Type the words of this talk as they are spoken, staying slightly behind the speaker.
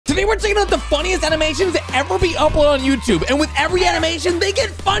Today we're checking out the funniest animations to ever be uploaded on YouTube. And with every animation, they get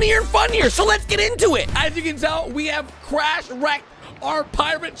funnier and funnier. So let's get into it. As you can tell, we have crash wrecked our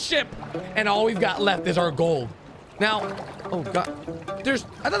pirate ship. And all we've got left is our gold. Now, oh God, I thought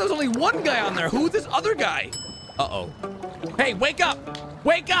there was only one guy on there. Who's this other guy? Uh-oh. Hey, wake up.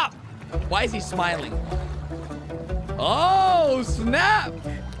 Wake up. Why is he smiling? Oh, snap.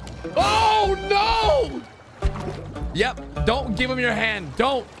 Oh, no. Yep, don't give him your hand.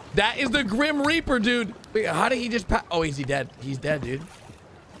 Don't. That is the Grim Reaper, dude. Wait, how did he just pass? Oh, is he dead? He's dead, dude.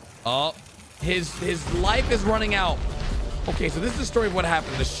 Oh, his life is running out. Okay, so this is the story of what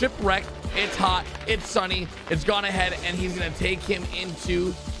happened. The ship wrecked. It's hot. It's sunny. It's gone ahead, and he's going to take him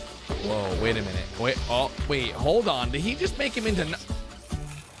into... Whoa, wait a minute. Wait, oh, wait, hold on. Did he just make him into...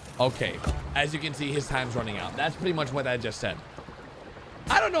 Okay, as you can see, his time's running out. That's pretty much what I just said.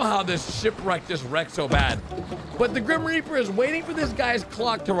 I don't know how this shipwreck just wrecked so bad, but the Grim Reaper is waiting for this guy's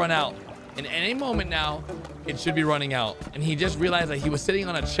clock to run out. And any moment now, it should be running out. And he just realized that he was sitting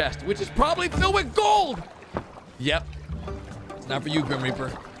on a chest, which is probably filled with gold. Yep. It's not for you, Grim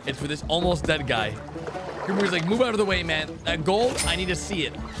Reaper. It's for this almost dead guy. Grim Reaper's like, move out of the way, man. That gold, I need to see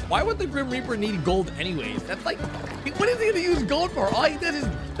it. Why would the Grim Reaper need gold anyways? That's like, what is he gonna use gold for? All he does is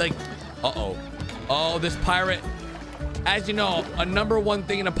like, uh-oh. Oh, this pirate. As you know, a #1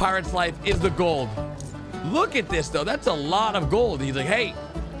 thing in a pirate's life is the gold. Look at this, though. That's a lot of gold. He's like, hey,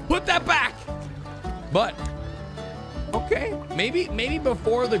 put that back. But, okay. Maybe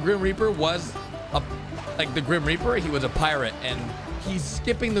before the Grim Reaper was like the Grim Reaper, he was a pirate, and he's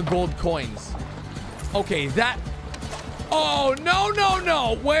skipping the gold coins. Okay, that... Oh,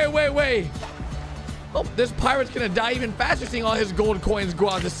 no. Wait. Oh, this pirate's gonna die even faster seeing all his gold coins go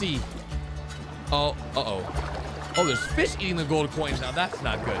out to sea. Oh, uh-oh. Oh, there's fish eating the gold coins now. That's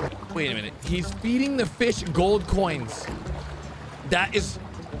not good. Wait a minute. He's feeding the fish gold coins. That is...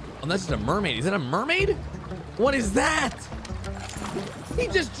 Unless it's a mermaid. Is it a mermaid? What is that? He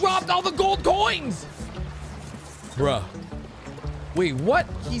just dropped all the gold coins. Bruh. Wait, what?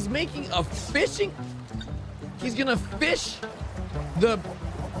 He's making a fishing... He's gonna fish the...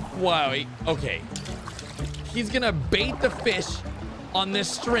 Wow, wait. Okay. He's gonna bait the fish on this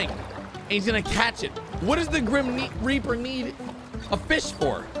string. And he's gonna catch it. What does the Grim Reaper need a fish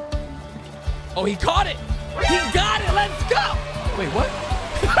for? Oh, he caught it. He got it. Let's go. Wait, what?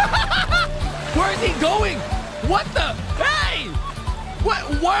 Where is he going? What the? Hey!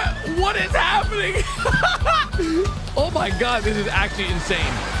 What is happening? Oh my God, this is actually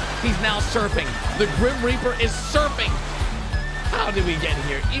insane. He's now surfing. The Grim Reaper is surfing. How did we get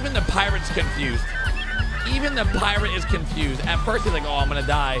here? Even the pirate's confused. Even the pirate is confused. At first, he's like, oh, I'm gonna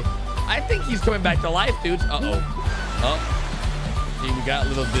die. I think he's coming back to life, dudes. Uh-oh. Oh. See, we got a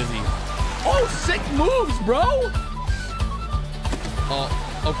little dizzy. Oh, sick moves, bro. Oh,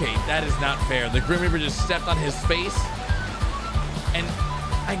 okay. That is not fair. The Grim Reaper just stepped on his face. And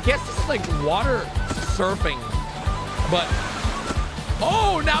I guess this is like water surfing. But,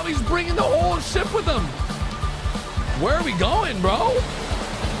 oh, now he's bringing the whole ship with him. Where are we going, bro?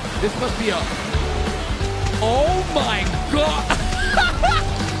 This must be a... Oh, my God.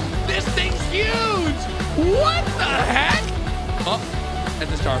 This thing's huge! What the heck? Oh,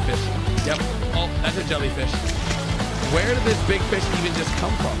 that's a starfish. Yep. Oh, that's a jellyfish. Where did this big fish even just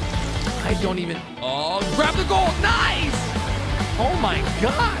come from? I don't even... Oh, grab the gold! Nice! Oh my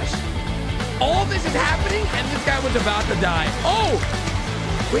gosh! All this is happening and this guy was about to die. Oh!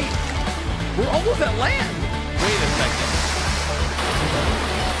 Wait. We're almost at land. Wait a second.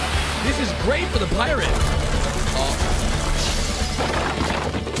 This is great for the pirate. Oh.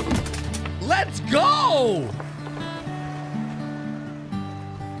 Let's go!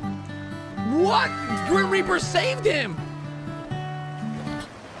 What? Grim Reaper saved him!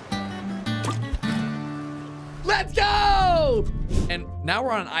 Let's go! And now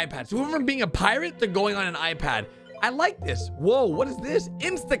we're on an iPad. So we went from being a pirate to going on an iPad. I like this. Whoa, what is this?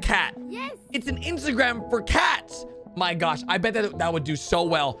 Instacat. Yes. It's an Instagram for cats. My gosh, I bet that would do so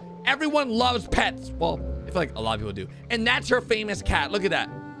well. Everyone loves pets. Well, I feel like a lot of people do. And that's her famous cat. Look at that.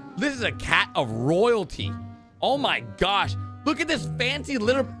 This is a cat of royalty. Oh my gosh. Look at this fancy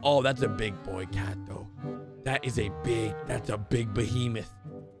little... Oh, that's a big boy cat though. That's a big behemoth.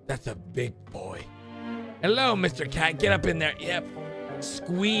 That's a big boy. Hello, Mr. Cat. Get up in there. Yep.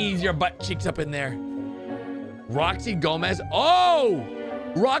 Squeeze your butt cheeks up in there. Roxy Gomez. Oh!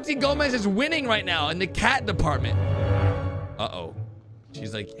 Roxy Gomez is winning right now in the cat department. Uh-oh.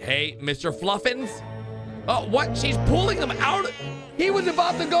 She's like, hey, Mr. Fluffins. Oh, what? She's pulling him out. He was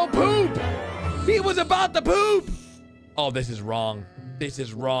about to go poop. He was about to poop. Oh, this is wrong. This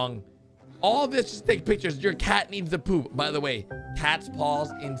is wrong. All this just take pictures. Your cat needs to poop. By the way, cats'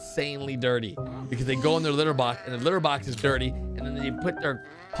 paws insanely dirty because they go in their litter box and the litter box is dirty, and then they put their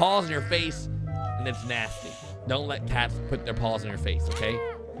paws in your face and it's nasty. Don't let cats put their paws in your face, okay?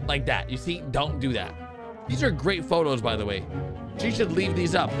 Like that. You see? Don't do that. These are great photos, by the way. She should leave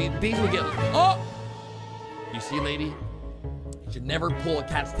these up. These will get... Oh! You see, lady? You should never pull a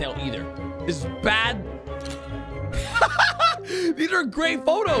cat's tail either. This is bad. These are great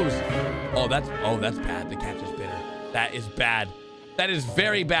photos. Oh, that's bad. The cat just bit her. That is bad. That is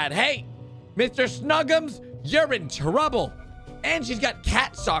very bad. Hey, Mr. Snuggums, you're in trouble. And she's got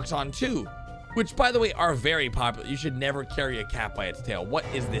cat socks on too, which, by the way, are very popular. You should never carry a cat by its tail. What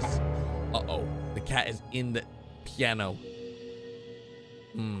is this? Uh-oh. The cat is in the piano.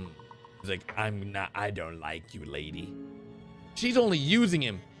 He's like, I don't like you, lady. She's only using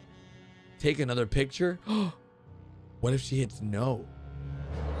him. Take another picture. What if she hits no?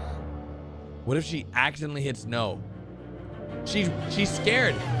 What if she accidentally hits no? She's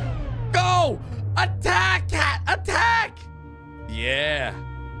scared. Go! Attack, cat! Attack! Yeah.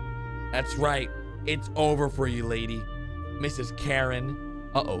 That's right. It's over for you, lady. Mrs. Karen.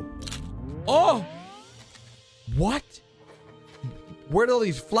 Uh-oh. Oh! What? Where did all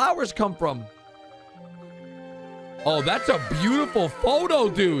these flowers come from? Oh, that's a beautiful photo,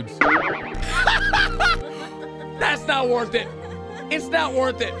 dudes. That's not worth it. It's not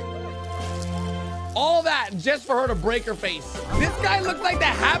worth it. All that just for her to break her face. This guy looks like the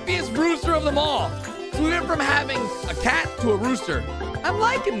happiest rooster of them all. So we went from having a cat to a rooster. I'm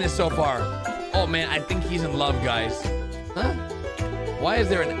liking this so far. Oh man, I think he's in love, guys. Huh? Why is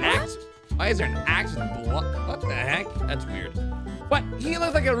there an axe? Why is there an axe with blood? What the heck? That's weird. But he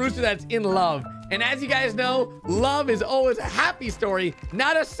looks like a rooster that's in love. And as you guys know, love is always a happy story,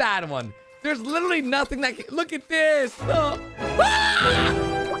 not a sad one. There's literally nothing that can... Look at this. Oh.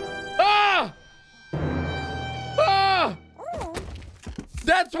 Ah! Ah! Ah!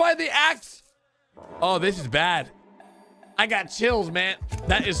 That's why the axe... Oh, this is bad. I got chills, man.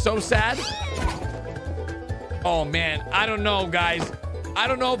 That is so sad. Oh, man. I don't know, guys. I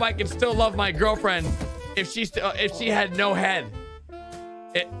don't know if I can still love my girlfriend if she had no head.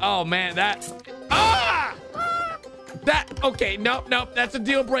 Oh, man. Ah! Okay, nope, that's a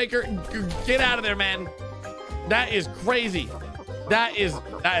deal breaker. Get out of there, man. That is crazy. That is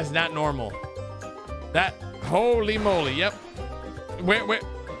not normal. Holy moly, yep. Where?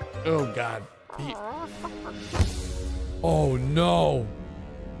 Oh, God. Oh, no.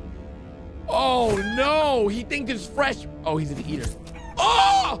 Oh, no. He thinks it's fresh. Oh, he's an eater.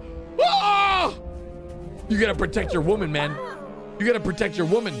 Oh! Oh! You gotta protect your woman, man. You gotta protect your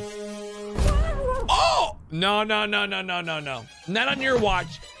woman. Oh! No. Not on your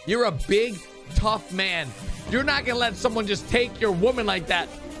watch. You're a big, tough man. You're not gonna let someone just take your woman like that.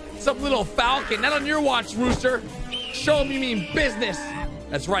 Some little falcon. Not on your watch, rooster. Show them you mean business.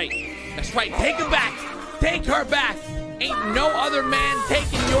 That's right. That's right. Take her back. Take her back. Ain't no other man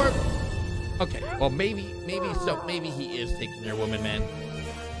taking your... Okay, well, maybe he is taking your woman, man.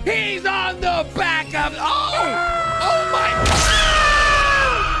 He's on the back of... Oh my God!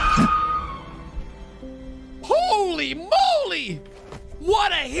 Holy moly!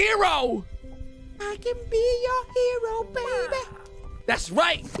 What a hero! I can be your hero, baby. That's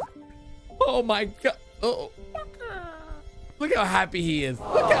right. Oh my God. Oh. Look how happy he is.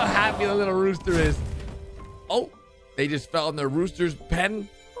 Look how happy the little rooster is. Oh, they just fell in their rooster's pen.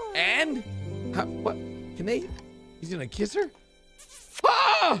 And what? Can they? He's gonna kiss her?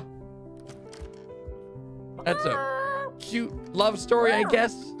 Ah! That's a cute love story, I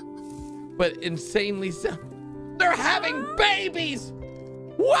guess. But insanely so. They're having babies!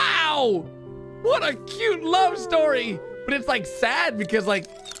 Wow! What a cute love story! But it's like sad because like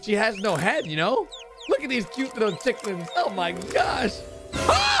she has no head, you know? Look at these cute little chickens. Oh my gosh.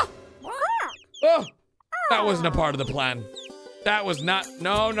 Ah! Oh, that wasn't a part of the plan. That was not,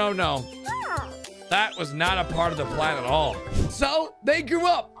 no. That was not a part of the plan at all. So they grew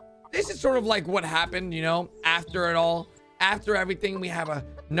up. This is sort of like what happened, you know, after it all. After everything, we have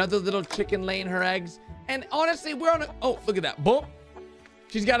another little chicken laying her eggs. And honestly, we're on a, oh, look at that. Boom.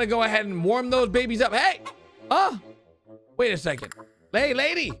 She's got to go ahead and warm those babies up. Hey, wait a second. Hey,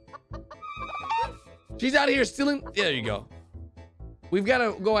 lady. She's out here stealing. There you go. We've got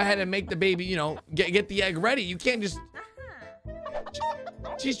to go ahead and make the baby, you know, get the egg ready. You can't just...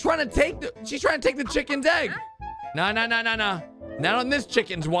 She's trying to take the chicken's egg. No. Not on this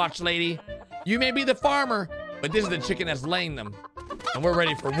chicken's watch, lady. You may be the farmer, but this is the chicken that's laying them. And we're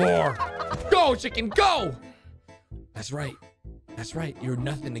ready for war. Go, chicken, go! That's right. That's right. You're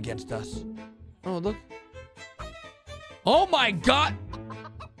nothing against us. Oh, look. Oh, my God.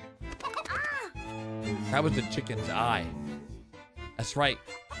 That was the chicken's eye. That's right.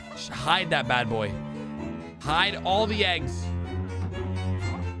 Hide that bad boy. Hide all the eggs.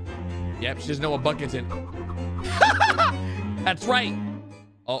 Yep, she doesn't know what bucket's in. That's right.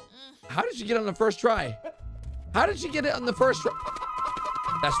 Oh, how did she get on the first try? How did she get it on the first try?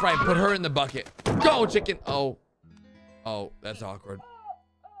 That's right, put her in the bucket. Go, chicken. Oh. Oh, that's awkward.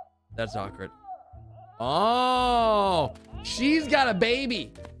 That's awkward. Oh, she's got a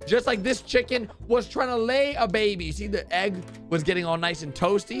baby. Just like this chicken was trying to lay a baby. See, the egg was getting all nice and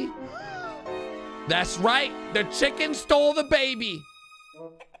toasty. That's right. The chicken stole the baby.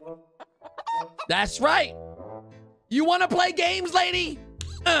 That's right. You want to play games, lady?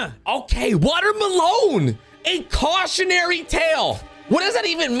 Okay, watermelon. A cautionary tale. What does that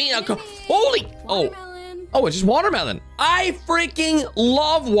even mean? Holy. Oh, it's just watermelon. I freaking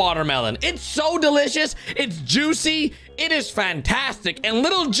love watermelon. It's so delicious. It's juicy. It is fantastic. And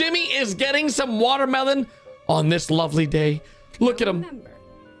little Jimmy is getting some watermelon on this lovely day. Look at him. Remember,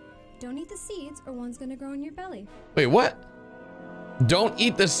 don't eat the seeds or one's gonna grow in your belly. Wait, what? Don't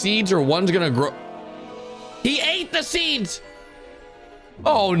eat the seeds or one's gonna grow. He ate the seeds.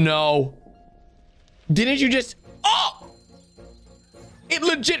 Oh no. Didn't you just, oh! It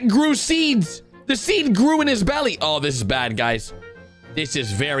legit grew seeds. The seed grew in his belly. Oh, this is bad, guys. This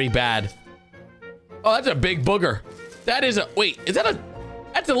is very bad. Oh, that's a big booger. That is a, wait, is that a,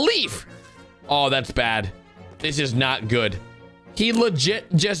 that's a leaf. Oh, that's bad. This is not good. He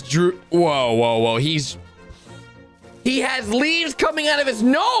legit just drew, whoa, whoa, whoa. He has leaves coming out of his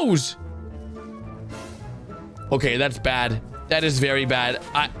nose. Okay, that's bad. That is very bad.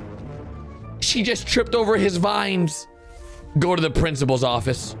 She just tripped over his vines. Go to the principal's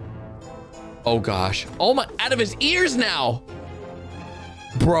office. Oh gosh. Oh my, out of his ears now.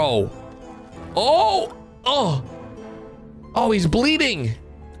 Bro. Oh, oh. Oh, he's bleeding.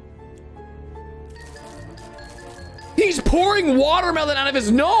 He's pouring watermelon out of his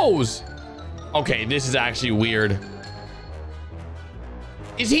nose. Okay, this is actually weird.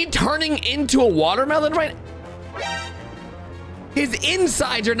 Is he turning into a watermelon right now? His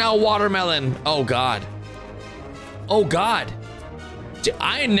insides are now watermelon. Oh God. Oh God.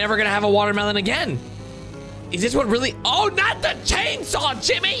 I ain't never gonna have a watermelon again. Is this what really? Oh, not the chainsaw,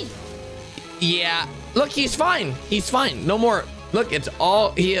 Jimmy. Yeah, look, he's fine. He's fine. No more. Look, it's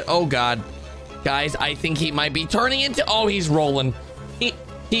all here. Oh God. Guys, I think he might be turning into, oh, he's rolling.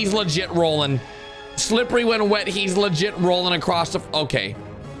 He's legit rolling. Slippery when wet, he's legit rolling across the, okay.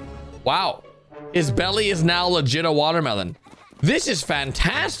 Wow. His belly is now legit a watermelon. This is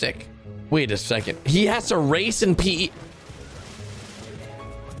fantastic. Wait a second. He has to race in PE.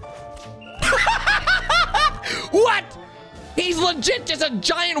 What? He's legit just a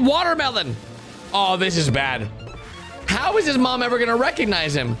giant watermelon. Oh, this is bad. How is his mom ever gonna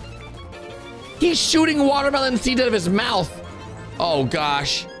recognize him? He's shooting watermelon seeds out of his mouth. Oh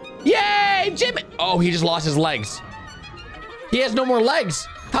gosh. Yay, Jimmy. Oh, he just lost his legs. He has no more legs.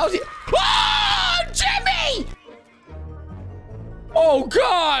 How's he? Oh, Jimmy! Oh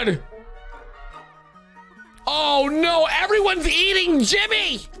God. Oh no, everyone's eating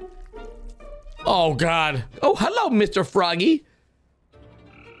Jimmy. Oh God. Oh, hello, Mr. Froggy.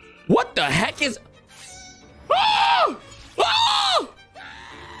 What the heck is? Oh! Oh!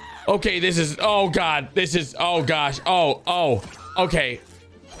 Okay, this is, oh God, this is, oh gosh, oh, okay.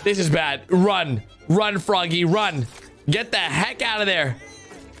 This is bad. Run, run, Froggy, run. Get the heck out of there.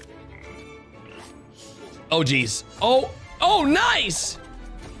 Oh geez. Oh, nice.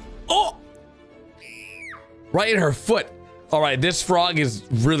 Oh, right in her foot. All right, this frog is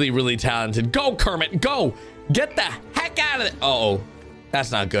really, really talented. Go, Kermit, go. Get the heck out of it. Uh-oh,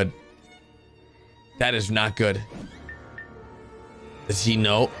 that's not good. That is not good. Does he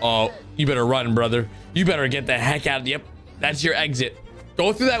know? Oh, you better run, brother. You better get the heck out of, yep, that's your exit.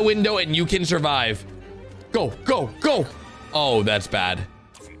 Go through that window and you can survive. Go, go, go. Oh, that's bad.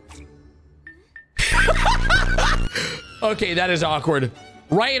 Okay, that is awkward.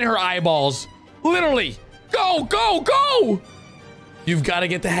 Right in her eyeballs. Literally. Go, go, go. You've got to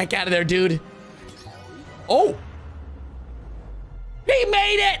get the heck out of there, dude. Oh. He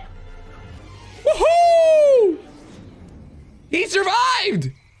made it. Woohoo. He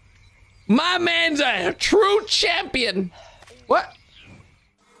survived. My man's a true champion. What?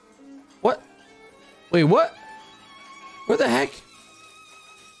 What? Wait, what? Where the heck?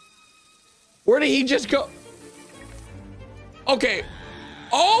 Where did he just go? Okay.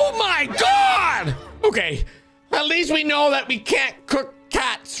 Oh my God. Okay. At least we know that we can't cook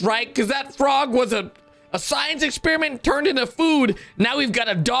cats, right? Because that frog was a science experiment turned into food. Now we've got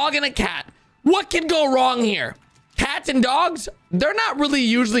a dog and a cat. What can go wrong here? Cats and dogs, they're not really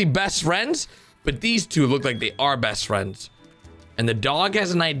usually best friends. But these two look like they are best friends. And the dog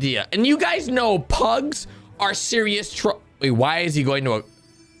has an idea. And you guys know pugs are serious trouble. Wait, why is he going to a...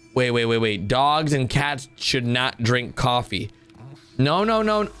 Wait. Dogs and cats should not drink coffee.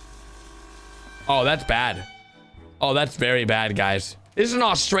 No. Oh, that's bad. Oh, that's very bad, guys. This is in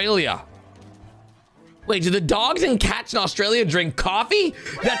Australia. Wait, do the dogs and cats in Australia drink coffee?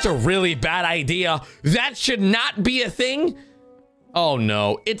 That's a really bad idea. That should not be a thing. Oh,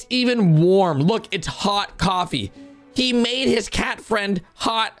 no. It's even warm. Look, it's hot coffee. He made his cat friend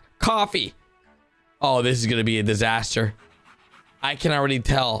hot coffee. Oh, this is going to be a disaster. I can already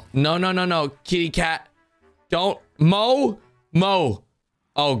tell. No. Kitty cat. Don't. Mo.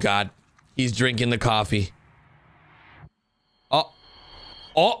 Oh, God. He's drinking the coffee.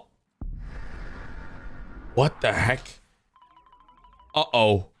 Oh. What the heck?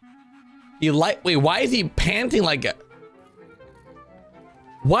 Uh-oh. Wait, why is he panting like a...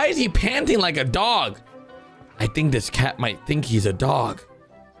 Why is he panting like a dog? I think this cat might think he's a dog.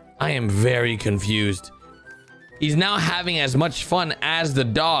 I am very confused. He's now having as much fun as the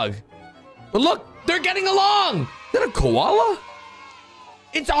dog. But look, they're getting along. Is that a koala?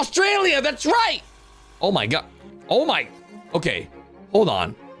 It's Australia, that's right. Oh my God. Oh my. Okay, hold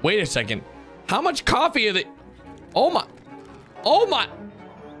on. Wait a second. How much coffee are they? Oh my.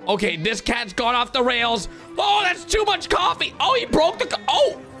 Okay, this cat's gone off the rails. Oh, that's too much coffee. Oh, he broke the,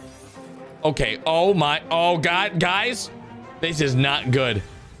 oh. Okay, oh my, oh God, guys. This is not good.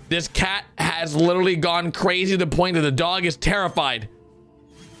 This cat has literally gone crazy to the point that the dog is terrified.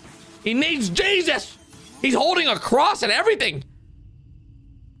 He needs Jesus. He's holding a cross and everything.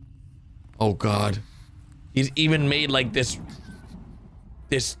 Oh God. He's even made like this.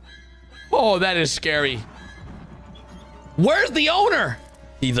 Oh, that is scary. Where's the owner?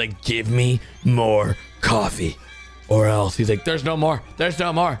 He's like, give me more coffee or else. He's like, there's no more. There's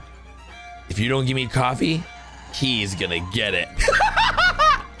no more. If you don't give me coffee, he's gonna get it.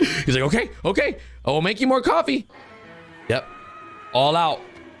 He's like, okay. I will make you more coffee. Yep. All out.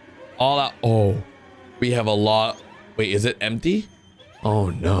 Oh, we have a lot. Wait, is it empty? Oh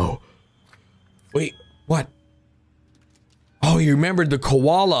no. Wait, what? Oh, you remembered the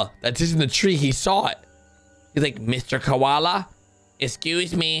koala that's in the tree. He saw it. He's like, Mr. Koala,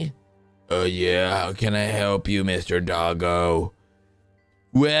 excuse me. Oh yeah, how can I help you, Mr. Doggo?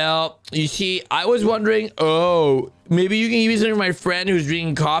 Well, you see, I was wondering, oh, maybe you can give me something for my friend who's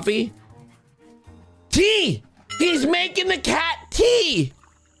drinking coffee? Tea! He's making the cat tea!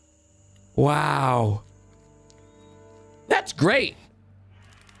 Wow. That's great.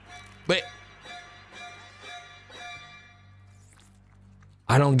 But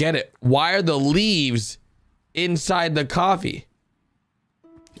I don't get it. Why are the leaves inside the coffee?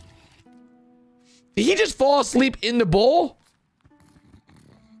 Did he just fall asleep in the bowl?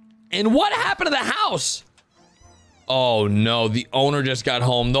 And what happened to the house? Oh no, the owner just got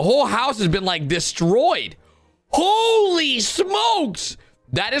home. The whole house has been like destroyed. Holy smokes!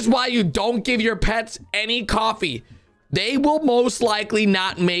 That is why you don't give your pets any coffee. They will most likely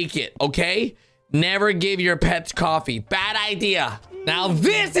not make it, okay? Never give your pets coffee. Bad idea. Now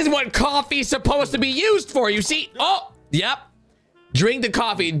this is what coffee's supposed to be used for, you see? Oh, yep. Drink the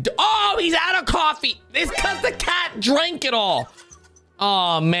coffee. Oh, he's out of coffee. It's because the cat drank it all.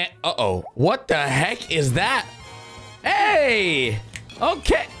 Oh, man. Uh-oh. What the heck is that? Hey.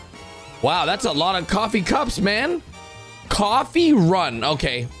 Okay. Wow, that's a lot of coffee cups, man. Coffee run.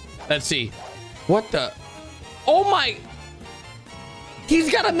 Okay. Let's see. What the? Oh, my.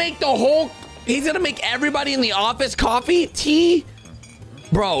 He's got to make the whole... He's going to make everybody in the office coffee? Tea?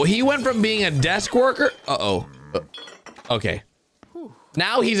 Bro, he went from being a desk worker... Uh-oh. Okay.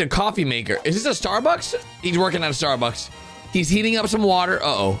 Now he's a coffee maker. Is this a Starbucks? He's working at a Starbucks. He's heating up some water.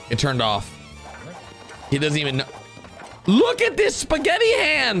 Uh-oh, it turned off. He doesn't even know. Look at this spaghetti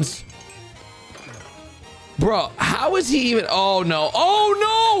hands. Bro, how is he even? Oh no,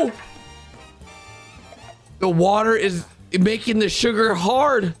 oh no. The water is making the sugar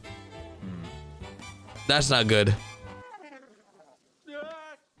hard. That's not good.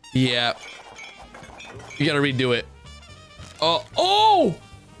 Yeah. You gotta redo it. Oh!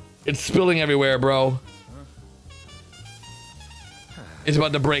 It's spilling everywhere, bro. It's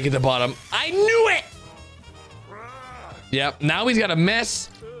about to break at the bottom. I knew it! Yep, now he's got a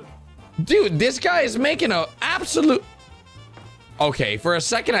mess. Dude, this guy is making a absolute... Okay, for a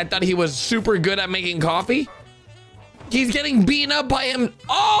second, I thought he was super good at making coffee. He's getting beaten up by him.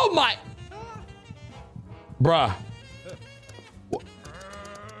 Oh my... Bruh.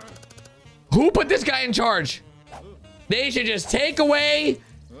 Who put this guy in charge? They should just take away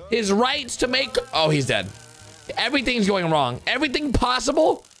his rights to make... Oh, he's dead. Everything's going wrong. Everything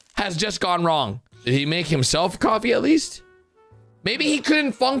possible has just gone wrong. Did he make himself coffee at least? Maybe he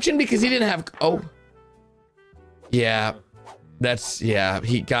couldn't function because he didn't have... Oh. Yeah.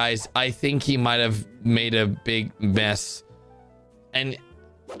 Guys, I think he might have made a big mess. And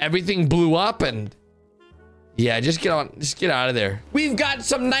everything blew up and... Yeah, just get out of there. We've got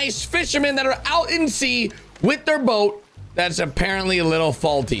some nice fishermen that are out in sea with their boat that's apparently a little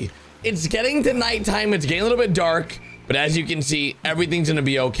faulty. It's getting to nighttime. It's getting a little bit dark. But as you can see, everything's going to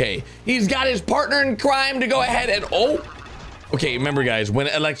be okay. He's got his partner in crime to go ahead and... Oh! Okay, remember, guys, when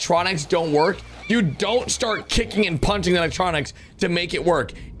electronics don't work, you don't start kicking and punching the electronics to make it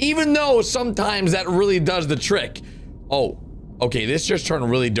work. Even though sometimes that really does the trick. Oh, okay, this just turned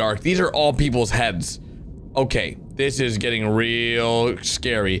really dark. These are all people's heads. Okay, this is getting real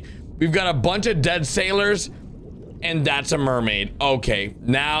scary. We've got a bunch of dead sailors, and that's a mermaid. Okay,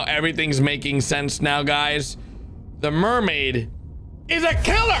 now everything's making sense now, guys. The mermaid is a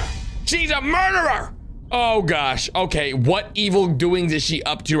killer. She's a murderer. Oh gosh. Okay, what evil doings is she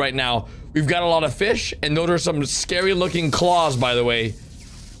up to right now? We've got a lot of fish, and those are some scary looking claws, by the way.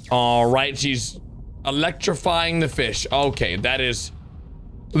 All right, she's electrifying the fish. Okay, that is...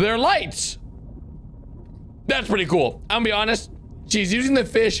 They're lights. That's pretty cool. I'm gonna be honest. She's using the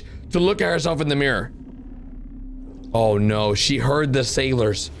fish to look at herself in the mirror. Oh no, she heard the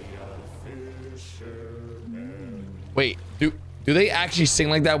sailors. Wait, do they actually sing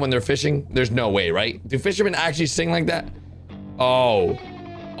like that when they're fishing? There's no way, right? Do fishermen actually sing like that? Oh.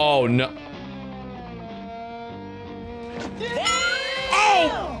 Oh, no.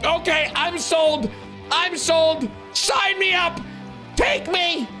 Oh, okay, I'm sold. I'm sold. Sign me up. Take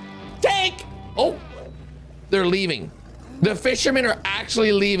me. Take. Oh, they're leaving. The fishermen are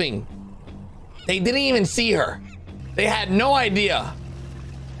actually leaving. They didn't even see her. They had no idea.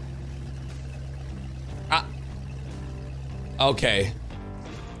 Okay.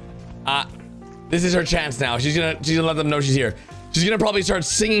 This is her chance now. She's gonna let them know she's here. She's gonna probably start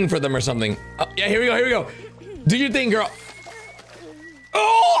singing for them or something. Yeah, here we go, here we go. Do your thing, girl.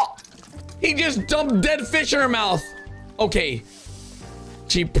 Oh! He just dumped dead fish in her mouth. Okay.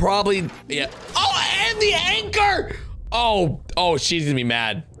 She probably, yeah. Oh, and the anchor! Oh, she's gonna be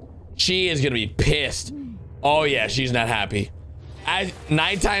mad. She is gonna be pissed. Oh yeah, she's not happy. As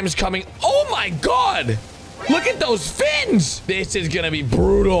nighttime's coming. Oh my God! Look at those fins! This is gonna be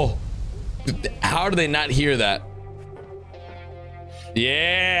brutal. How do they not hear that?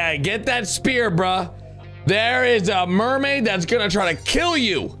 Yeah, get that spear, bruh. There is a mermaid that's gonna try to kill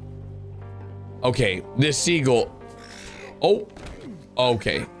you. Okay, this seagull. Oh,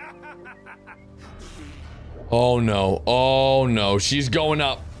 okay. Oh no, oh no, she's going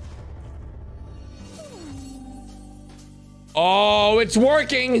up. Oh, it's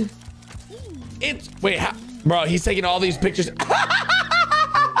working. It's, wait, bro, he's taking all these pictures.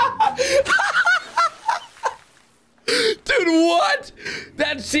 Dude, what?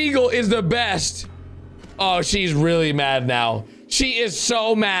 That seagull is the best. Oh, she's really mad now. She is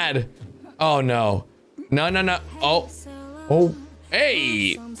so mad. Oh, no. No, no, no. Oh. Oh.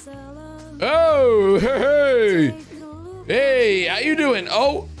 Hey. Oh, hey. Hey, how you doing?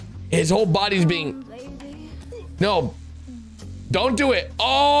 Oh, his whole body's being... No. Don't do it.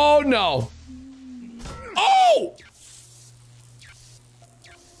 Oh, no. Oh!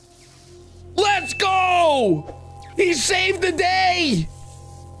 Let's go! He saved the day!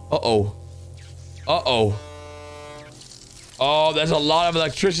 Uh-oh. Uh-oh. Oh, there's a lot of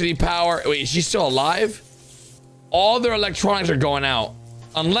electricity power. Wait, is she still alive? All their electronics are going out.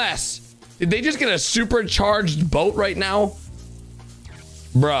 Unless... Did they just get a supercharged boat right now?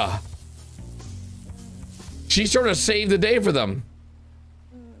 Bruh. She sort of saved the day for them.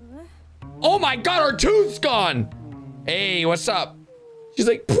 Oh my God, her tooth's gone. Hey, what's up? She's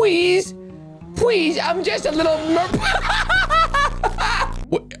like, please, please, I'm just a little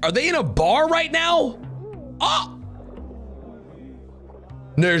What, are they in a bar right now? Oh!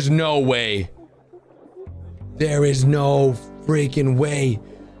 There's no way. There is no freaking way.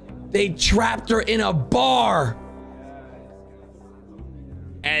 They trapped her in a bar.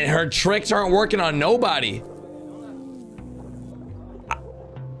 And her tricks aren't working on nobody.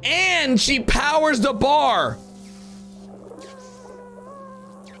 And she powers the bar.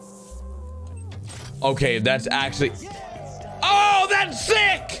 Okay, that's actually... Oh, that's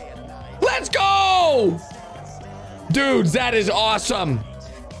sick! Let's go! Dudes, that is awesome.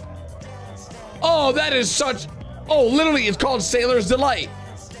 Oh, that is such... Oh, literally, it's called Sailor's Delight.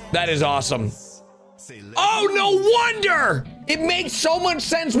 That is awesome. Oh, no wonder! It makes so much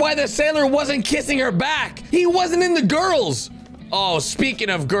sense why the sailor wasn't kissing her back. He wasn't in the girls. Oh, speaking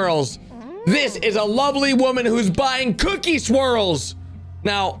of girls, this is a lovely woman who's buying cookie swirls.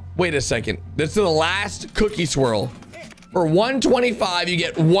 Now, Wait a second. This is the last cookie swirl. For 125, you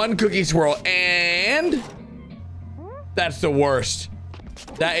get 1 cookie swirl, and that's the worst.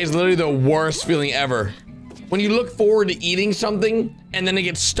 That is literally the worst feeling ever. When you look forward to eating something and then it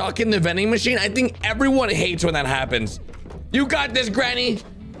gets stuck in the vending machine, I think everyone hates when that happens. You got this, Granny.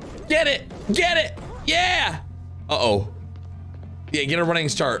 Get it. Get it. Yeah. Uh-oh. Yeah, get a running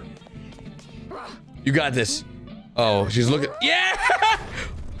start. You got this. Oh, she's looking. Yeah.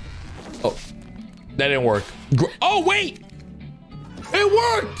 Oh, that didn't work. Oh, wait.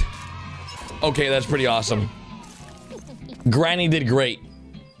 It worked. Okay, that's pretty awesome. Granny did great.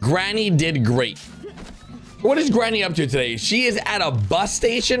 Granny did great. What is Granny up to today? She is at a bus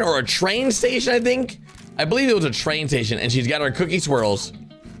station or a train station, I think. I believe it was a train station, and she's got her cookie swirls.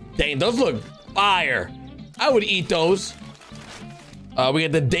 Dang, those look fire. I would eat those. We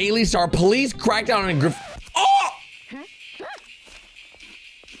got the Daily Star. Police crackdown on Oh!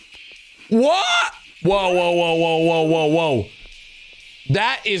 What? Whoa, whoa, whoa, whoa, whoa, whoa, whoa.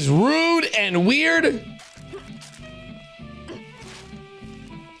 That is rude and weird.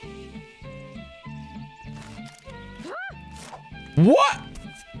 What?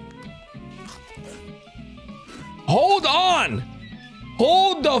 Hold on.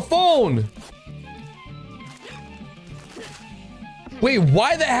 Hold the phone. Wait,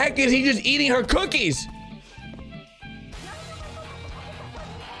 why the heck is he just eating her cookies?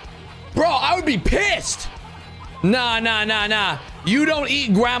 Bro, I would be pissed. Nah, nah, nah, nah. You don't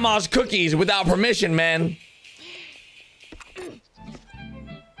eat grandma's cookies without permission, man.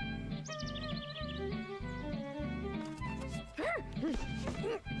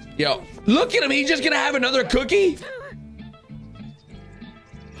 Yo, look at him. He's just gonna have another cookie?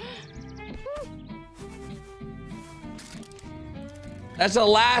 That's the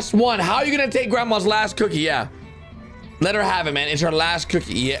last one. How are you gonna take grandma's last cookie? Yeah. Let her have it, man. It's her last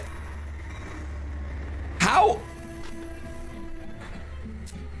cookie. Yeah. How?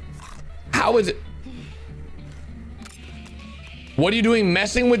 How is it? What are you doing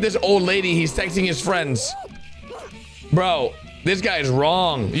messing with this old lady? He's texting his friends. Bro, this guy is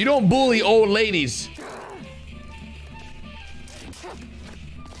wrong. You don't bully old ladies.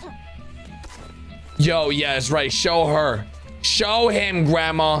 Yo, yeah, that's right. Show her. Show him,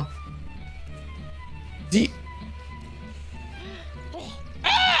 Grandma.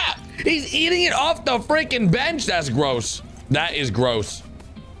 Ah! He's eating it off the freaking bench. That's gross. That is gross.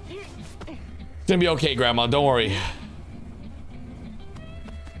 It's gonna be okay, Grandma. Don't worry.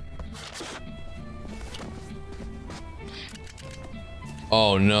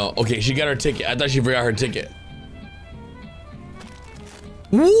 Oh, no. Okay, she got her ticket. I thought she forgot her ticket.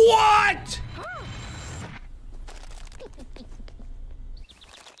 What?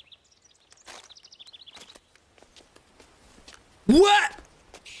 What?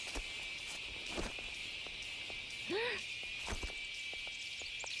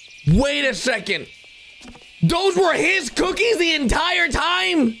 Wait a second. Those were his cookies the entire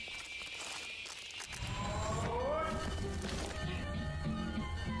time?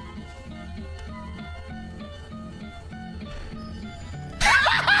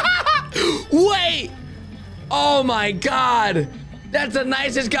 Wait. Oh my God. That's the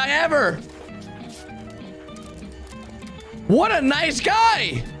nicest guy ever. What a nice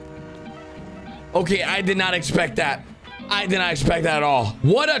guy. Okay, I did not expect that. I did not expect that at all.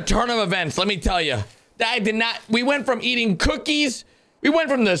 What a turn of events, let me tell you. I did not. We went from eating cookies. We went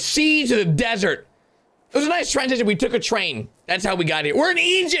from the sea to the desert. It was a nice transition. We took a train. That's how we got here. We're in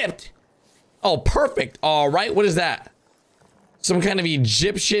Egypt. Oh, perfect. All right, what is that? Some kind of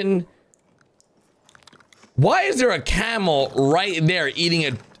Egyptian. Why is there a camel right there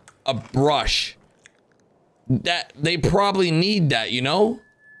eating a brush? That they probably need that, you know?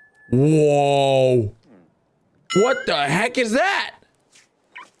 Whoa. What the heck is that?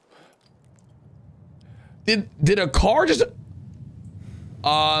 Did a car just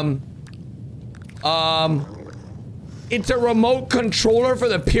it's a remote controller for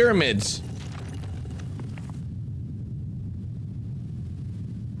the pyramids.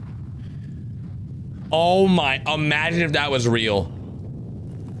 Oh my, imagine if that was real.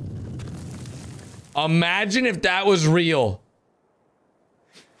 Imagine if that was real.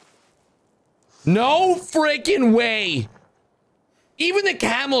 No freaking way. Even the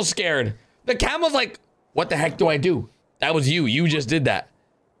camel's scared. The camel's like, what the heck do I do? That was you. You just did that.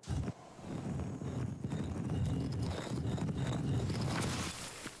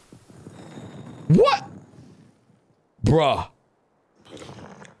 What? Bruh.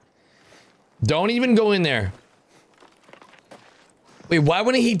 Don't even go in there. Wait, why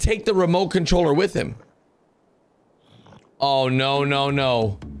wouldn't he take the remote controller with him? Oh, no, no,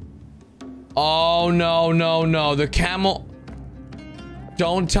 no. Oh, no, no, no. The camel.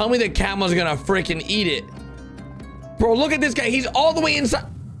 Don't tell me the camel's gonna freaking eat it. Bro, look at this guy. He's all the way inside.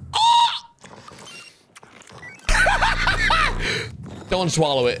 Oh! Don't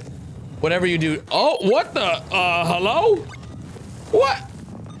swallow it. Whatever you do. Oh, what the? Hello? What?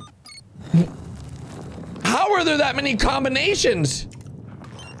 How are there that many combinations?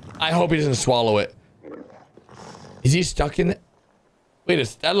 I hope he doesn't swallow it. Is he stuck in it?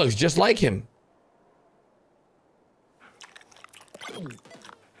 Wait, that looks just like him.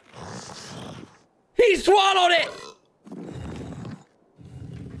 He swallowed it!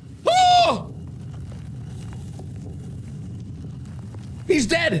 Oh! He's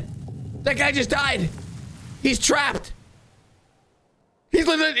dead! That guy just died! He's trapped! He's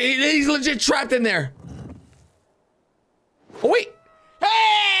legit trapped in there! Oh, wait!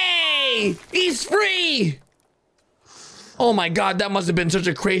 Hey! He's free! Oh my god, that must have been such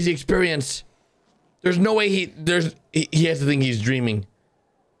a crazy experience. There's no way he has to think he's dreaming.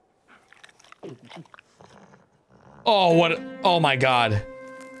 Oh, what? Oh my god.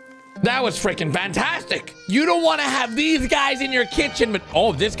 That was freaking fantastic. You don't want to have these guys in your kitchen, but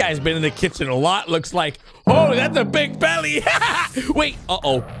oh, this guy's been in the kitchen a lot, looks like. Oh, that's a big belly. Wait,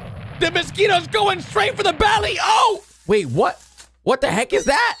 uh-oh. The mosquito's going straight for the belly. Oh! Wait, what? What the heck is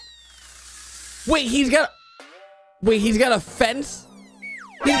that? Wait, he's got a fence?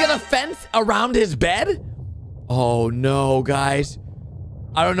 He's got a fence around his bed? Oh no, guys.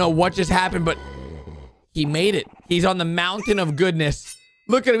 I don't know what just happened, but he made it. He's on the mountain of goodness.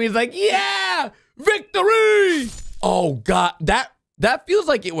 Look at him. He's like, yeah, victory. Oh god, that feels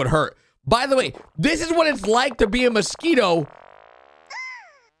like it would hurt. By the way, this is what it's like to be a mosquito.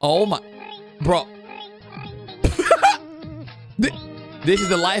 Oh my, bro. This is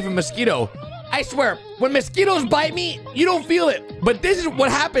the life of a mosquito. I swear, when mosquitoes bite me, you don't feel it. But this is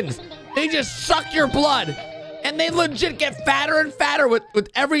what happens. They just suck your blood. And they legit get fatter and fatter with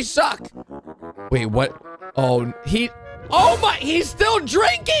every suck. Wait, what? Oh, he's still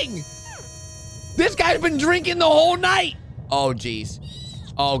drinking. This guy's been drinking the whole night. Oh, geez.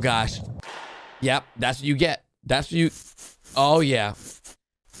 Oh, gosh. Yep, that's what you get. That's what you, oh, yeah.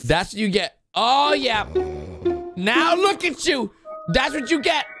 That's what you get. Oh, yeah. Now look at you. That's what you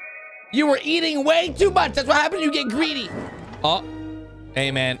get. You were eating way too much. That's what happens when you get greedy. Oh, hey,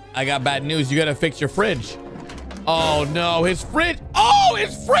 man, I got bad news. You got to fix your fridge. Oh, no, his fridge. Oh,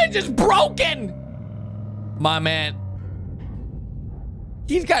 his fridge is broken. My man.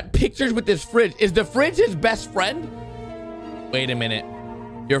 He's got pictures with this fridge. Is the fridge his best friend? Wait a minute.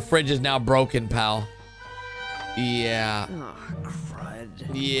 Your fridge is now broken, pal. Yeah. Oh, crud.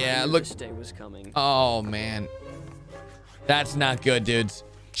 Yeah, look. This day was coming. Oh, man. That's not good, dudes.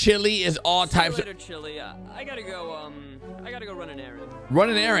 Chili is all types of chili. I gotta go run an errand. Run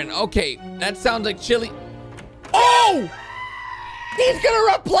an errand. Okay, that sounds like Chili. Oh! He's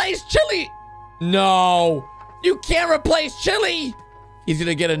gonna replace Chili. No, you can't replace Chili. He's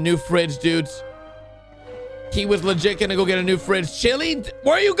gonna get a new fridge, dudes. He was legit gonna go get a new fridge. Chili,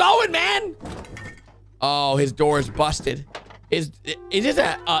 where are you going, man? Oh, his door is busted. Is this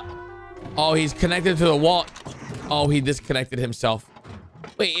oh, he's connected to the wall. Oh, he disconnected himself.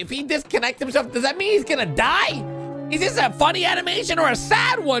 Wait, if he disconnects himself, does that mean he's gonna die? Is this a funny animation or a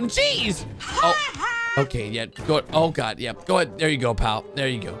sad one? Jeez. Oh, okay, yeah, go. Oh, God, yeah, go ahead. There you go, pal. There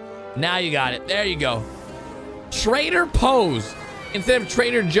you go. Now you got it. There you go. Trader Pose instead of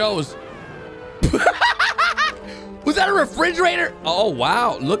Trader Joe's. Was that a refrigerator? Oh,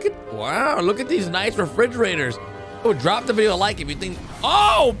 wow. Look at these nice refrigerators. Oh, drop the video a like if you think.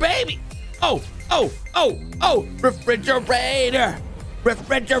 Oh, baby. Oh, refrigerator.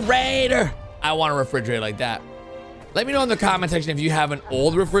 Refrigerator. I want a refrigerator like that. Let me know in the comment section if you have an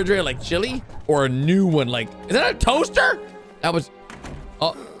old refrigerator like Chili or a new one like, is that a toaster? That was,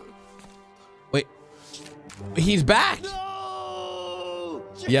 oh, wait, he's back. No!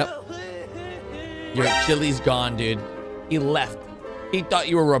 Yep. Your Chili's gone, dude. He left. He thought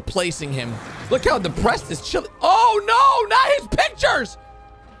you were replacing him. Look how depressed this Chili. Oh no, not his pictures.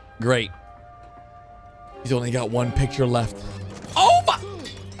 Great. He's only got one picture left. Oh my.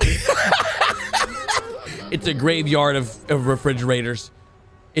 It's a graveyard of refrigerators.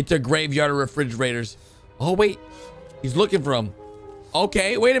 It's a graveyard of refrigerators. Oh wait, he's looking for him.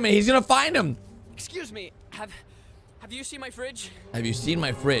 Okay, wait a minute, he's gonna find him. Excuse me, have you seen my fridge? Have you seen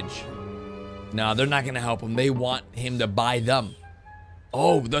my fridge? No, they're not gonna help him. They want him to buy them.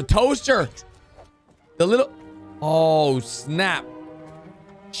 Oh, the toaster. The little, oh snap.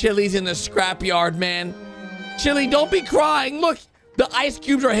 Chili's in the scrapyard, man. Chili, don't be crying. Look, the ice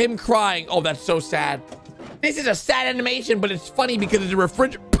cubes are him crying. Oh, that's so sad. This is a sad animation, but it's funny because it's a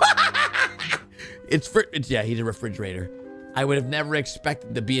refrigerator. Yeah, he's a refrigerator. I would have never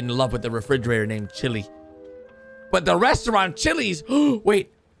expected to be in love with a refrigerator named Chili. But the restaurant, Chili's,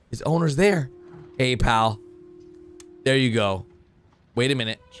 wait, his owner's there. Hey, pal. There you go. Wait a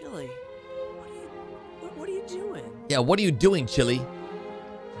minute. Chili, what are you doing? Yeah, what are you doing, Chili?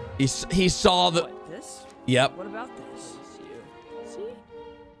 He saw the... What, this? Yep. What about this? See?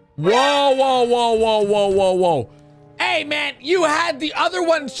 Whoa, whoa, whoa, whoa, whoa, whoa, whoa. Hey, man, you had the other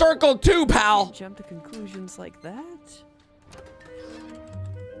one circled too, pal. Jump to conclusions like that?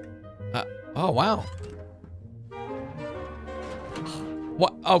 Oh, wow.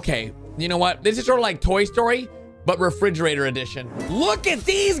 What? Okay, you know what? This is sort of like Toy Story, but refrigerator edition. Look at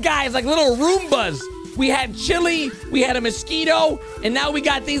these guys, like little Roombas. We had Chili, we had a mosquito, and now we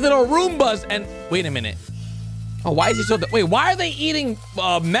got these little Roombas. And wait a minute. Oh, why is he so... Wait, why are they eating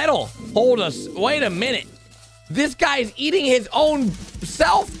metal? Hold us. Wait a minute. This guy's eating his own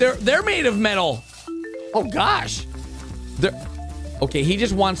self. They're made of metal. Oh, gosh. Okay, he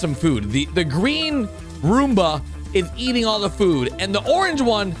just wants some food. The green Roomba is eating all the food, and the orange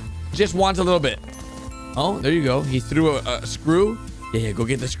one just wants a little bit. Oh, there you go. He threw a screw. Yeah, go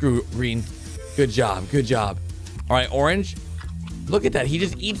get the screw, green. Good job, good job. All right, orange. Look at that. He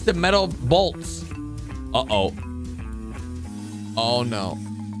just eats the metal bolts. Uh-oh. Oh, no.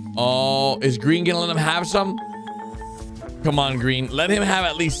 Oh, is green gonna let him have some? Come on, green. Let him have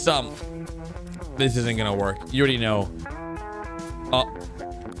at least some. This isn't gonna work. You already know.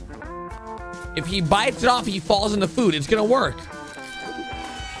 If he bites it off, he falls in the food. It's gonna work.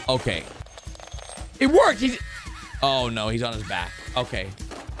 Okay. It worked. Oh, no. He's on his back. Okay.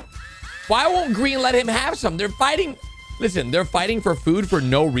 Why won't green let him have some? They're fighting. Listen, they're fighting for food for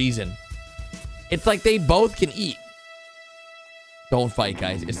no reason. It's like they both can eat. Don't fight,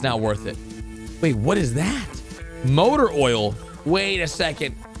 guys. It's not worth it. Wait, what is that? Motor oil. Wait a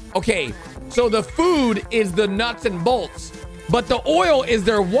second. Okay, so the food is the nuts and bolts, but the oil is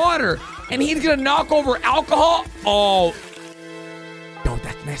their water, and he's gonna knock over alcohol? Oh. No,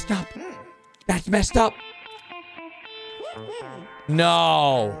 that's messed up. That's messed up.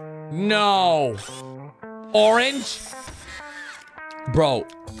 No. No. Orange? Bro,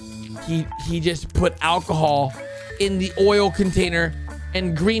 he just put alcohol in the oil container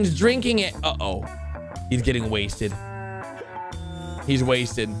and green's drinking it. Uh-oh. He's getting wasted. He's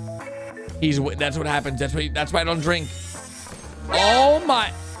wasted. That's what happens. That's why I don't drink. Oh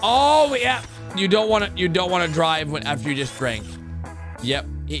my. Oh yeah. You don't want to drive after you just drank. Yep.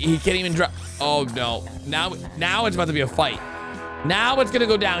 He can't even drive. Oh no. Now it's about to be a fight. Now it's gonna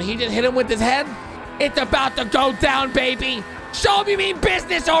go down. He just hit him with his head. It's about to go down, baby. Show me mean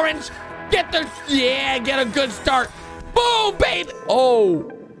business, Orange. Get a good start. Boom, baby.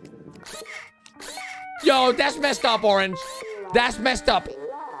 Oh. Yo, that's messed up, Orange. That's messed up.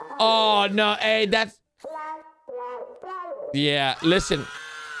 Oh, no. Hey, yeah, listen.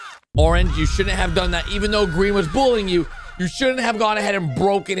 Orange, you shouldn't have done that. Even though green was bullying you, you shouldn't have gone ahead and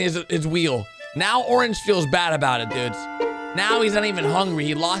broken his wheel. Now Orange feels bad about it, dudes. Now he's not even hungry.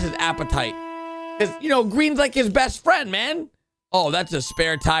 He lost his appetite. Because, you know, green's like his best friend, man. Oh, that's a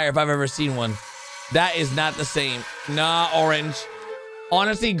spare tire if I've ever seen one. That is not the same. Nah, Orange.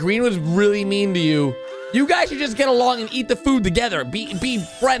 Honestly, green was really mean to you. You guys should just get along and eat the food together. Be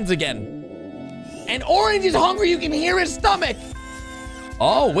friends again. And Orange is hungry. You can hear his stomach.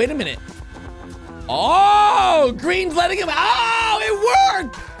 Oh, wait a minute. Oh, green's letting him. Oh, it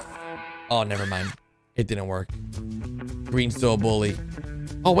worked. Oh, never mind. It didn't work. Green's still a bully.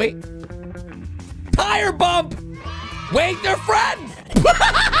 Oh, wait. Tire bump. Wait, they're friends.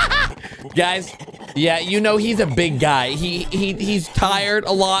 Guys, yeah, you know he's a big guy. He's tired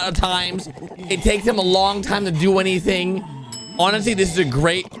a lot of times. It takes him a long time to do anything. Honestly, this is a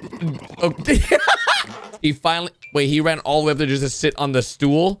great... He finally... Wait, he ran all the way up there just to sit on the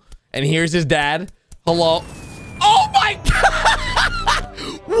stool. And here's his dad. Hello. Oh my God!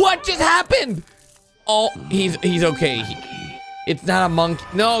 What just happened? Oh, he's okay. It's not a monkey.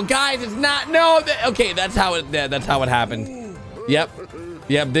 No, guys, it's not. No. Okay, that's how it happened. Yep.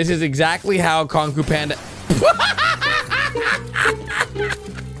 This is exactly how Kung Fu Panda.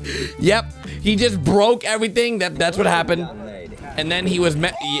 Yep. He just broke everything. That's what happened. And then he was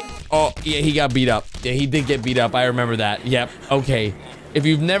oh yeah, he got beat up. Yeah, he did get beat up. I remember that. Yep. Okay. If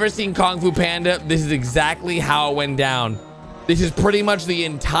you've never seen Kung Fu Panda, this is exactly how it went down. This is pretty much the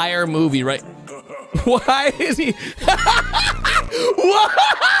entire movie, right? Why is he?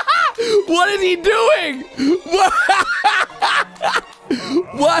 What is he doing?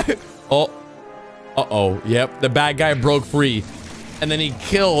 What? Oh. Uh-oh. Yep. The bad guy broke free. And then he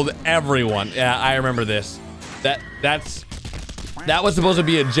killed everyone. Yeah, I remember this. That was supposed to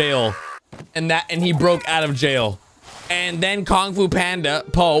be a jail. And he broke out of jail. And then Kung Fu Panda,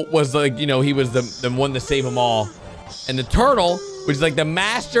 Po, was like, you know, he was the one to save them all. And the turtle, which is like the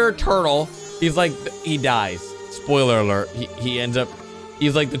master turtle, he's like, he dies. Spoiler alert. He ends up,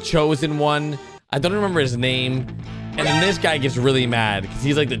 he's like the chosen one. I don't remember his name. And then this guy gets really mad because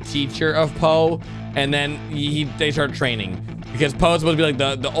he's like the teacher of Po. And then they start training because Po's supposed to be like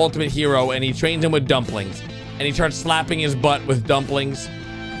the ultimate hero, and he trains him with dumplings. And he starts slapping his butt with dumplings,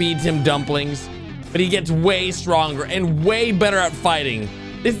 feeds him dumplings, but he gets way stronger and way better at fighting.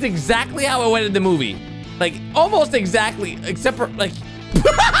 This is exactly how it went in the movie. Like almost exactly, except for like,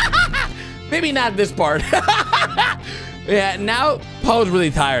 maybe not this part. Yeah, now Po's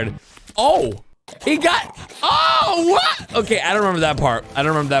really tired. Oh, he got, oh, what? Okay, I don't remember that part. I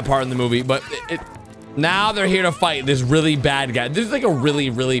don't remember that part in the movie, but now they're here to fight this really bad guy. This is like a really,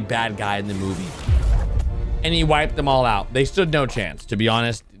 really bad guy in the movie. And he wiped them all out. They stood no chance, to be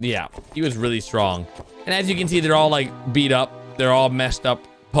honest. Yeah, he was really strong. And as you can see, they're all like beat up. They're all messed up.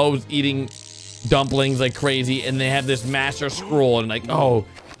 Po's eating dumplings like crazy. And they have this master scroll and like, oh,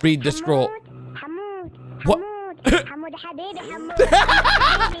 read the scroll. What?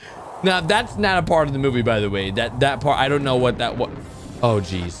 Now, that's not a part of the movie, by the way. That part, I don't know what that was. Oh,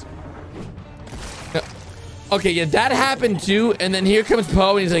 geez. Okay, yeah, that happened too. And then here comes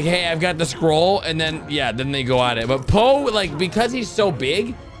Po, and he's like, hey, I've got the scroll. And then, yeah, then they go at it. But Po, like, because he's so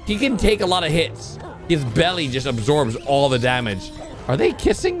big, he can take a lot of hits. His belly just absorbs all the damage. Are they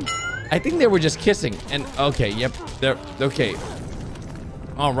kissing? I think they were just kissing. And, okay, yep, they're, okay.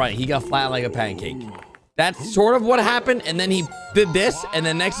 All right, he got flat like a pancake. That's sort of what happened. And then he did this. And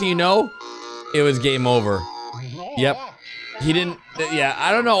then next thing you know, it was game over. Yep. He didn't, yeah,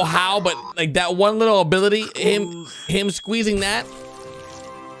 I don't know how, but like that one little ability, him squeezing that,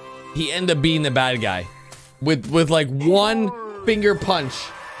 he ended up being the bad guy with like one finger punch.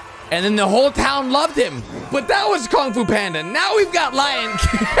 And then the whole town loved him. But that was Kung Fu Panda. Now we've got Lion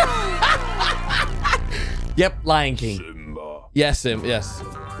King. Yep, Lion King. Simba. Yes, Simba, yes.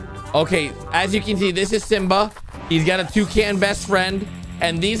 Okay, as you can see, this is Simba. He's got a toucan best friend.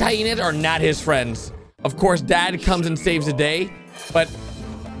 And these hyenas are not his friends. Of course, Dad comes and saves the day. But,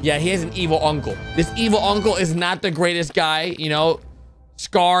 yeah, he has an evil uncle. This evil uncle is not the greatest guy, you know.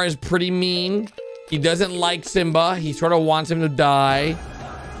 Scar is pretty mean. He doesn't like Simba. He sort of wants him to die.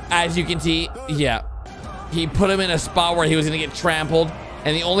 As you can see, yeah. He put him in a spot where he was going to get trampled.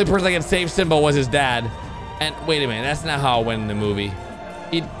 And the only person that could save Simba was his dad. And, wait a minute. That's not how it went in the movie.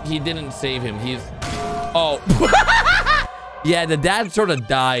 He didn't save him. He's... Oh. Yeah, the dad sort of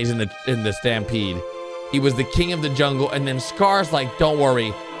dies in the stampede. He was the king of the jungle, and then Scar's like, "Don't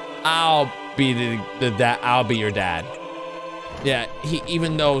worry, I'll be I'll be your dad." Yeah,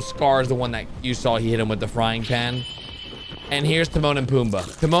 even though Scar is the one that you saw, he hit him with the frying pan. And here's Timon and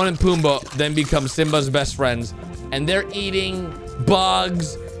Pumbaa. Timon and Pumbaa then become Simba's best friends, and they're eating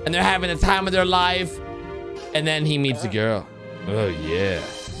bugs, and they're having the time of their life. And then he meets a girl. Oh yeah.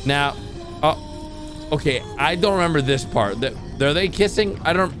 Now, okay, I don't remember this part. Are they kissing?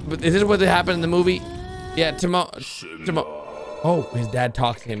 I don't. Is this what happened in the movie? Yeah, Timon. Oh, his dad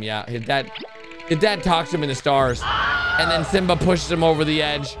talks to him. Yeah, his dad talks to him in the stars, and then Simba pushes him over the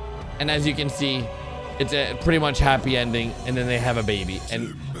edge. And as you can see, it's a pretty much happy ending. And then they have a baby,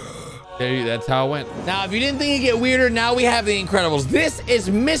 and that's how it went. Now, if you didn't think it'd get weirder, now we have the Incredibles. This is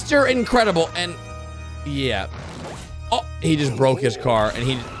Mr. Incredible, and yeah. Oh, he just broke his car, and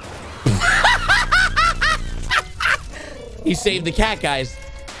he saved the cat, guys.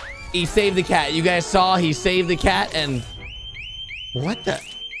 He saved the cat. You guys saw he saved the cat, and what the?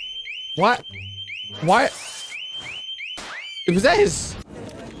 What? Why? Was that his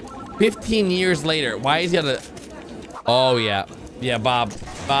 15 years later? Why is he on a... Oh, yeah. Yeah, Bob.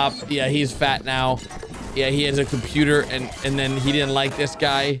 Yeah, he's fat now. Yeah, he has a computer, and then he didn't like this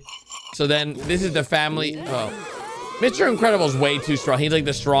guy. So then this is the family. Oh. Mr. Incredible's way too strong. He's like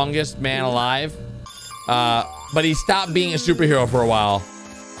the strongest man alive. But he stopped being a superhero for a while.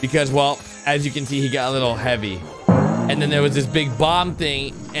 Because, well, as you can see, he got a little heavy. And then there was this big bomb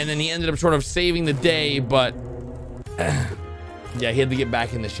thing. And then he ended up sort of saving the day. But, yeah, he had to get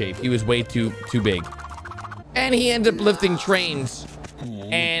back into shape. He was way too big. And he ended up lifting trains.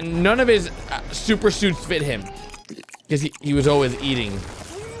 And none of his super suits fit him. Because he was always eating.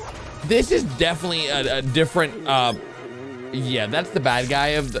 This is definitely a different... yeah, that's the bad guy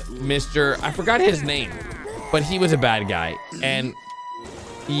of the Mr. I forgot his name. But he was a bad guy. And...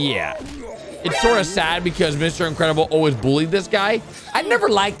 yeah, it's sort of sad because Mr. Incredible always bullied this guy. I never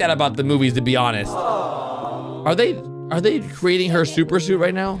liked that about the movies, to be honest. Are they creating her super suit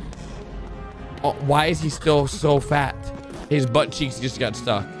right now? Oh, why is he still so fat? His butt cheeks just got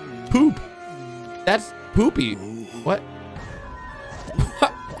stuck. poop. That's poopy. What?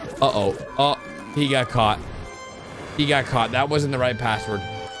 Uh-oh. Oh, he got caught. He got caught. That wasn't the right password.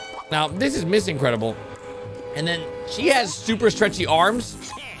 Now, this is Miss Incredible. And then she has super stretchy arms.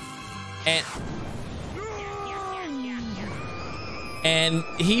 And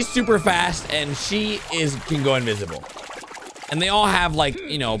he's super fast, and she can go invisible. And they all have, like,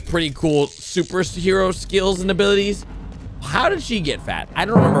 you know, pretty cool superhero skills and abilities. How did she get fat? I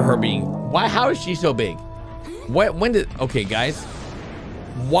don't remember her being... Why? How is she so big? When did... Okay, guys.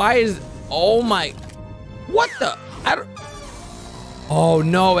 Why is... Oh, my... What the... I don't... Oh,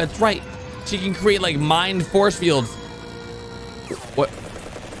 no, that's right. She can create, like, mind force fields. What?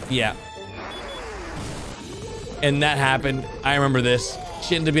 Yeah. And that happened. I remember this.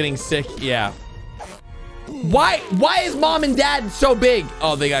 She ended up getting sick. Yeah. Why is mom and dad so big?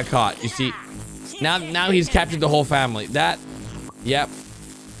 Oh, they got caught. You see? Now he's captured the whole family. That... Yep.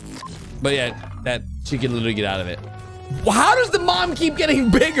 But yeah, that... She can literally get out of it. How does the mom keep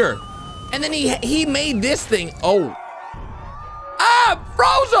getting bigger? And then he made this thing. Oh. Ah!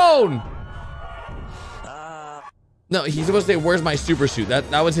 Frozone! No, he's supposed to say, where's my super suit?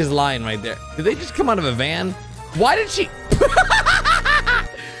 That was his line right there. Did they just come out of a van? Why did she...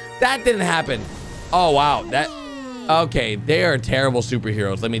 That didn't happen. Oh, wow. That... Okay, they are terrible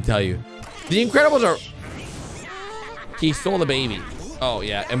superheroes, let me tell you. The Incredibles are... He stole the baby. Oh,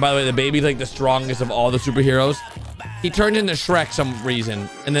 yeah. And by the way, the baby's like the strongest of all the superheroes. He turned into Shrek some reason.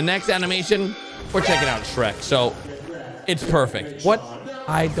 In the next animation, we're checking out Shrek. So, it's perfect. What?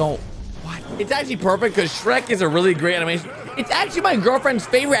 I don't... What? It's actually perfect because Shrek is a really great animation. It's actually my girlfriend's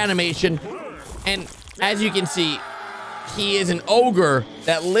favorite animation. And as you can see, he is an ogre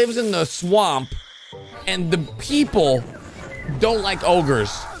that lives in the swamp. And the people don't like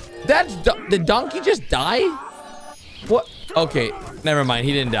ogres. Did Donkey just die? What? Okay, never mind.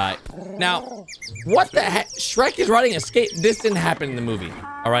 He didn't die. Now, what the heck? Shrek is riding a skate. This didn't happen in the movie,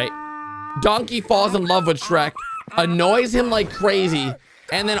 all right? Donkey falls in love with Shrek, annoys him like crazy,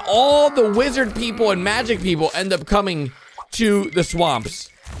 and then all the wizard people and magic people end up coming to the swamps.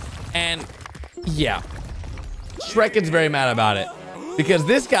 And, yeah. Shrek is very mad about it. Because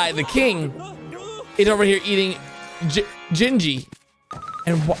this guy, the king, is over here eating Gingy.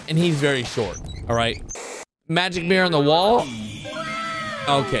 And he's very short, all right? Magic mirror on the wall.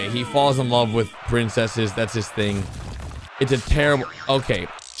 Okay, he falls in love with princesses. That's his thing. It's a terrible... Okay.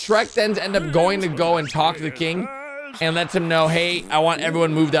 Shrek then ends up going to go and talk to the king and lets him know, hey, I want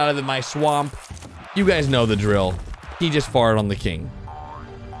everyone moved out of my swamp. You guys know the drill. He just farted on the king.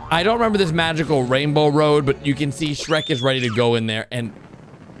 I don't remember this magical rainbow road, but you can see Shrek is ready to go in there. And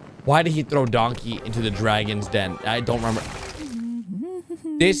why did he throw Donkey into the dragon's den? I don't remember.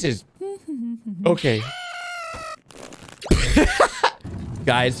 This is... Okay.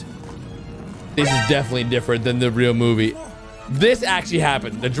 Guys, this is definitely different than the real movie. This actually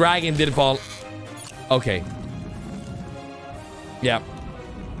happened. The dragon did fall. Okay. Yeah.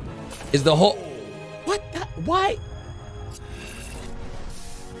 Is the whole... What the... Why?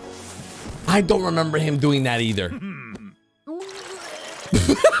 I don't remember him doing that either.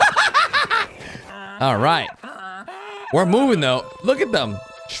 All right. We're moving though. Look at them.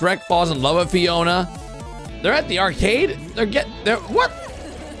 Shrek falls in love with Fiona. They're at the arcade. They're what?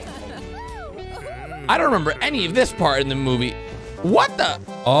 I don't remember any of this part in the movie. What the?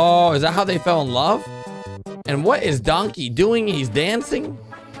 Oh, is that how they fell in love? And what is Donkey doing? He's dancing.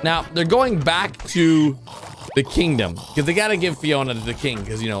 Now they're going back to the kingdom because they got to give Fiona to the king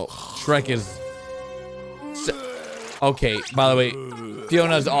because, you know, Shrek is... Okay, by the way,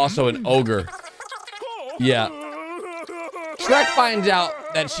 Fiona is also an ogre. Yeah. Shrek finds out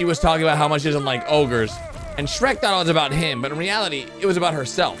that she was talking about how much she doesn't like ogres. And Shrek thought it was about him, but in reality, it was about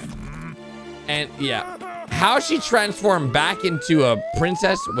herself. And yeah, how she transformed back into a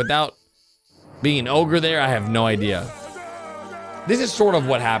princess without being an ogre there, I have no idea. This is sort of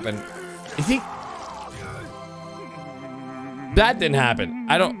what happened. Is he... That didn't happen.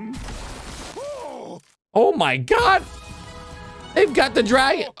 I don't... Oh my God. They've got the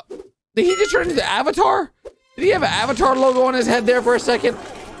dragon. Did he just turn into the Avatar? Did he have an Avatar logo on his head there for a second?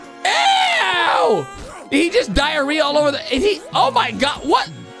 Ew! Did he just diarrhea all over the... Is he... Oh my God, what?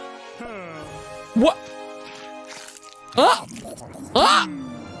 What?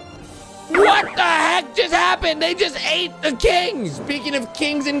 What the heck just happened? They just ate the king. Speaking of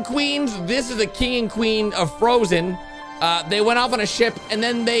kings and queens, this is the king and queen of Frozen. They went off on a ship and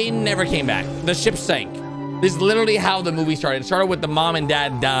then they never came back. The ship sank. This is literally how the movie started. It started with the mom and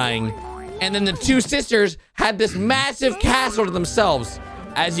dad dying. And then the two sisters had this massive castle to themselves.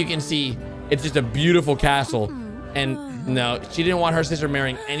 As you can see, it's just a beautiful castle. And No, she didn't want her sister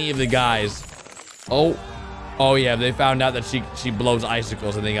marrying any of the guys. Oh yeah, they found out that she blows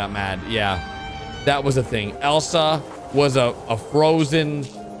icicles and they got mad. Yeah, that was a thing. Elsa was a frozen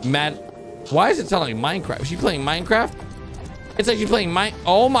mad. Why is it sounding like Minecraft? Is she playing Minecraft? It's like she's playing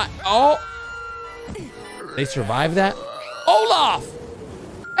oh my, they survived that? Olaf!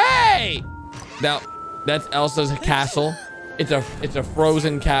 Hey! Now, that's Elsa's castle. It's a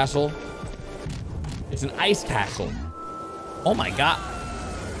frozen castle. It's an ice castle. Oh my God.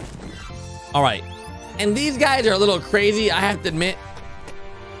 All right. And these guys are a little crazy, I have to admit.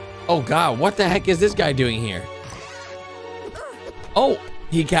 Oh God, what the heck is this guy doing here? Oh,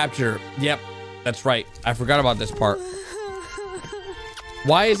 he captured her. Yep, that's right. I forgot about this part.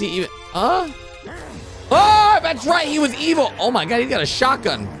 Why is he even, oh, that's right, he was evil. Oh my God, he's got a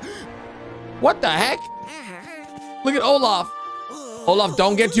shotgun. What the heck? Look at Olaf. Olaf,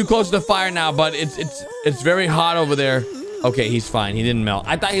 don't get too close to the fire now, but it's very hot over there. Okay, he's fine. He didn't melt.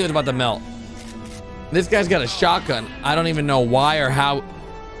 I thought he was about to melt. This guy's got a shotgun. I don't even know why or how.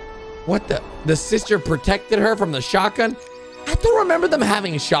 What the sister protected her from the shotgun? I don't remember them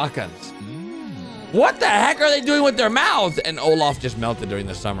having shotguns. What the heck are they doing with their mouths? And Olaf just melted during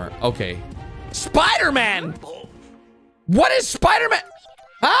the summer. Okay. Spider-Man! What is Spider-Man?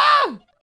 Huh?